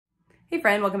Hey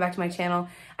friend, welcome back to my channel.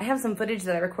 I have some footage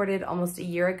that I recorded almost a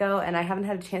year ago and I haven't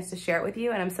had a chance to share it with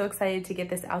you, and I'm so excited to get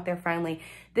this out there finally.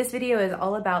 This video is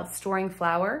all about storing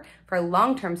flour for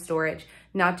long-term storage,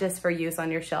 not just for use on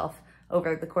your shelf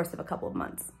over the course of a couple of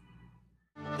months.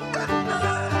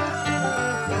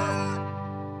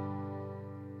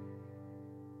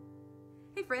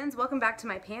 Hey friends, welcome back to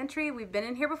my pantry. We've been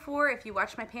in here before. If you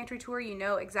watched my pantry tour, you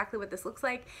know exactly what this looks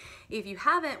like. If you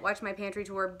haven't watched my pantry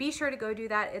tour, be sure to go do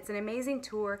that. It's an amazing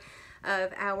tour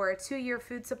of our 2-year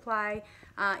food supply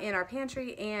in our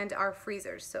pantry and our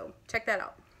freezers, so check that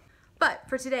out. But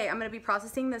for today, I'm going to be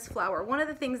processing this flour. One of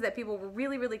the things that people were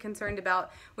really concerned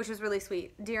about, which was really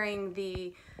sweet during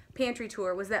the pantry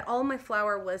tour, was that all my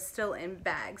flour was still in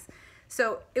bags.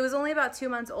 So it was only about 2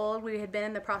 months old. We had been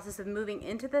in the process of moving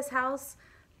into this house.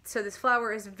 So this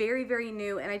flour is very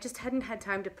new, and I just hadn't had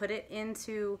time to put it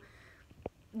into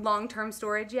long-term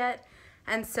storage yet.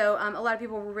 And so a lot of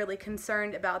people were really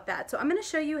concerned about that. So I'm going to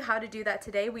show you how to do that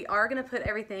today. We are going to put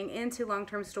everything into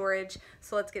long-term storage,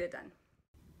 so let's get it done.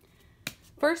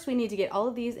 First, we need to get all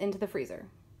of these into the freezer.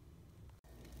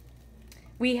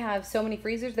 We have so many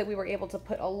freezers that we were able to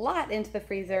put a lot into the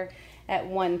freezer at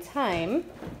one time.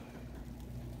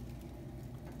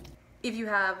 If you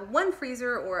have one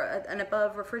freezer or an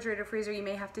above refrigerator freezer, you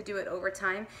may have to do it over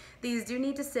time. These do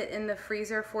need to sit in the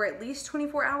freezer for at least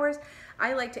 24 hours.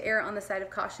 I like to err on the side of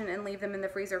caution and leave them in the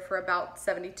freezer for about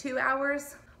 72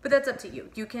 hours, but that's up to you.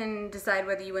 You can decide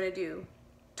whether you want to do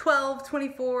 12,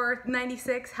 24,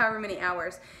 96, however many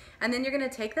hours. And then you're going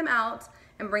to take them out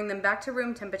and bring them back to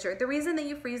room temperature. The reason that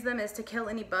you freeze them is to kill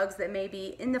any bugs that may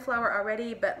be in the flour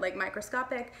already, but like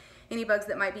microscopic, any bugs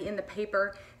that might be in the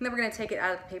paper, and then we're gonna take it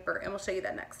out of the paper, and we'll show you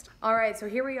that next. All right, so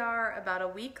here we are about a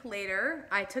week later.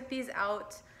 I took these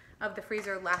out of the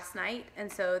freezer last night, and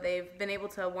so they've been able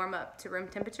to warm up to room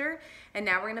temperature, and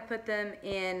now we're gonna put them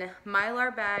in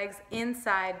Mylar bags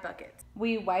inside buckets.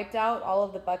 We wiped out all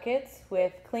of the buckets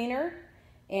with cleaner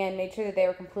and made sure that they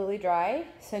were completely dry,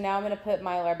 so now I'm gonna put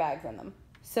Mylar bags in them.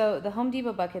 So the Home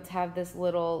Depot buckets have this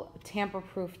little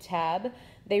tamper-proof tab.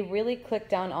 They really click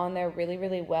down on there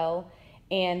really well,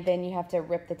 and then you have to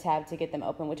rip the tab to get them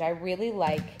open, which I really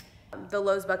like. The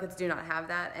Lowe's buckets do not have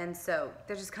that, and so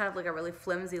they're just kind of like a really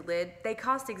flimsy lid. They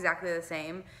cost exactly the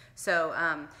same, so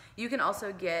you can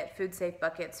also get food safe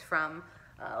buckets from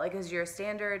like Azure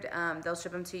Standard. They'll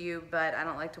ship them to you, but I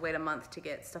don't like to wait a month to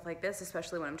get stuff like this,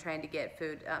 especially when I'm trying to get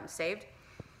food saved.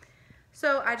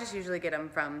 So I just usually get them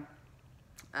from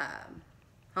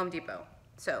Home Depot.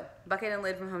 So bucket and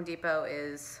lid from Home Depot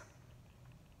is,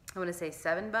 I want to say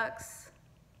 $7,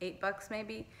 $8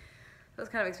 maybe. So it's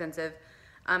kind of expensive.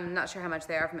 I'm not sure how much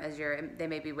they are from Azure. They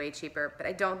may be way cheaper, but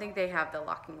I don't think they have the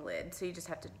locking lid, so you just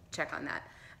have to check on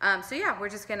that. So yeah, we're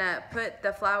just gonna put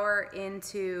the flour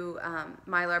into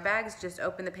Mylar bags. Just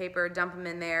open the paper, dump them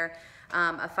in there.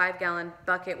 A 5-gallon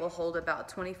bucket will hold about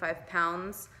 25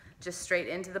 pounds just straight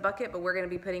into the bucket, but we're gonna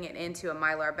be putting it into a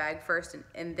Mylar bag first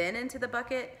and then into the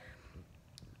bucket,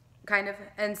 kind of.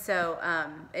 And so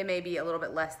it may be a little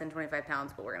bit less than 25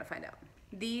 pounds, but we're gonna find out.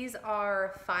 These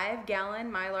are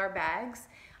 5-gallon Mylar bags.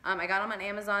 I got them on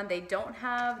Amazon. They don't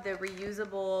have the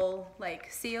reusable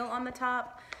like seal on the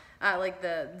top, like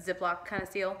the Ziploc kind of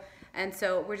seal. And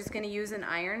so we're just gonna use an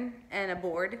iron and a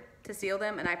board to seal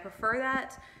them, and I prefer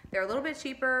that. They're a little bit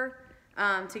cheaper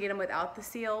to get them without the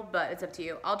seal, but it's up to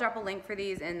you. I'll drop a link for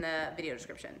these in the video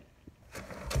description.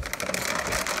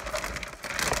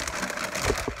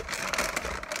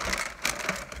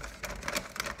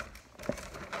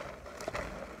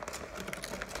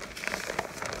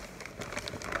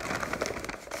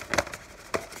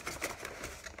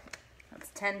 That's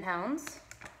 10 pounds.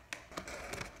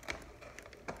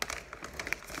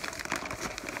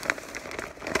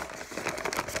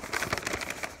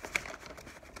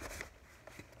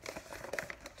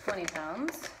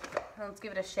 Pounds. Let's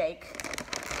give it a shake.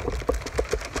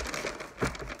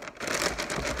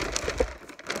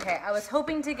 Okay, I was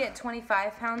hoping to get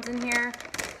 25 pounds in here,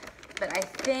 but I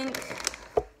think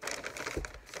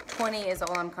 20 is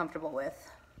all I'm comfortable with.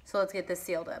 So let's get this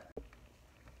sealed up.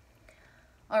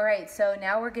 All right, so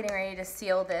now we're getting ready to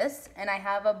seal this, and I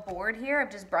have a board here.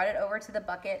 I've just brought it over to the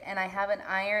bucket, and I have an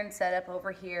iron set up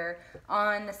over here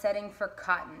on the setting for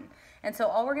cotton. And so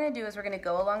all we're gonna do is we're gonna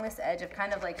go along this edge. I've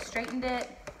kind of like straightened it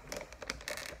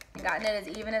and gotten it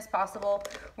as even as possible.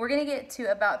 We're gonna get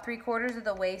to about 3/4 of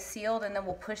the way sealed, and then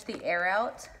we'll push the air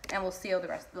out and we'll seal the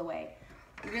rest of the way.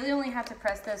 We really only have to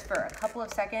press this for a couple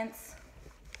of seconds.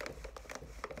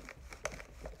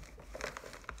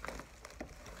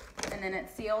 And then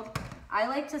it's sealed. I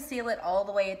like to seal it all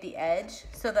the way at the edge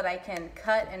so that I can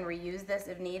cut and reuse this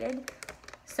if needed.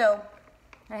 So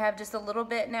I have just a little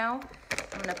bit now.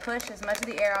 I'm gonna push as much of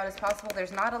the air out as possible.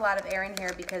 There's not a lot of air in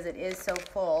here because it is so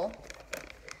full.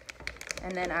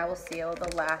 And then I will seal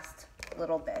the last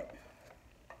little bit.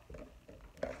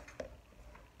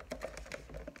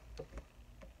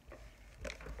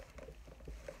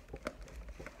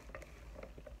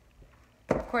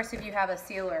 Of course, if you have a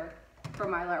sealer for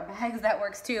Mylar bags, that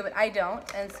works too, but I don't,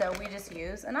 and so we just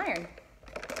use an iron. And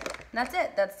that's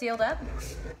it, that's sealed up.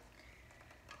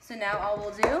 So now all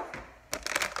we'll do,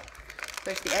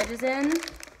 push the edges in,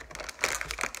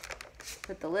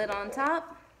 put the lid on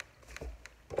top.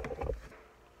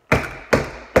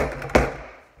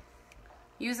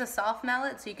 Use a soft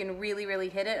mallet so you can really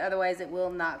hit it, otherwise it will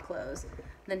not close.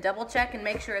 Then double check and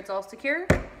make sure it's all secure.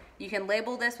 You can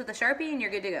label this with a Sharpie and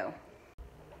you're good to go.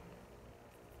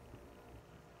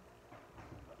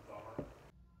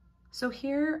 So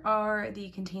here are the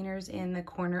containers in the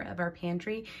corner of our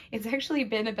pantry. It's actually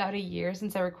been about a year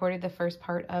since I recorded the first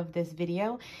part of this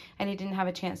video and I didn't have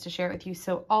a chance to share it with you.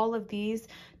 So all of these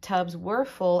tubs were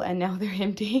full and now they're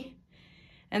empty.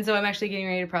 And so I'm actually getting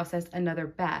ready to process another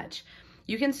batch.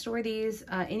 You can store these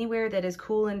anywhere that is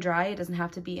cool and dry. It doesn't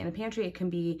have to be in a pantry. It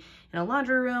can be in a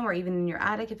laundry room or even in your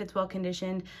attic if it's well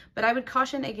conditioned. But I would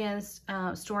caution against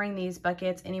storing these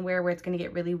buckets anywhere where it's going to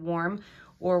get really warm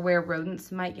or where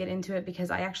rodents might get into it,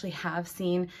 because I actually have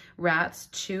seen rats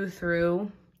chew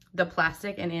through the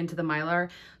plastic and into the Mylar.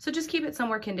 So just keep it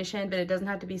somewhere conditioned, but it doesn't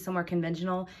have to be somewhere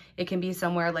conventional. It can be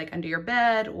somewhere like under your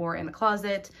bed or in the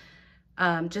closet.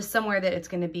 Just somewhere that it's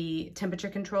going to be temperature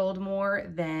controlled more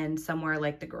than somewhere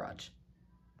like the garage.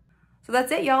 So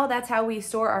that's it, y'all. That's how we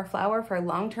store our flour for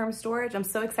long-term storage. I'm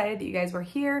so excited that you guys were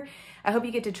here. I hope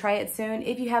you get to try it soon.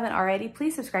 If you haven't already,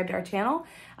 please subscribe to our channel,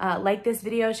 like this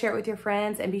video, share it with your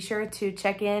friends, and be sure to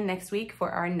check in next week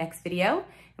for our next video, and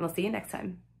we'll see you next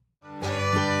time.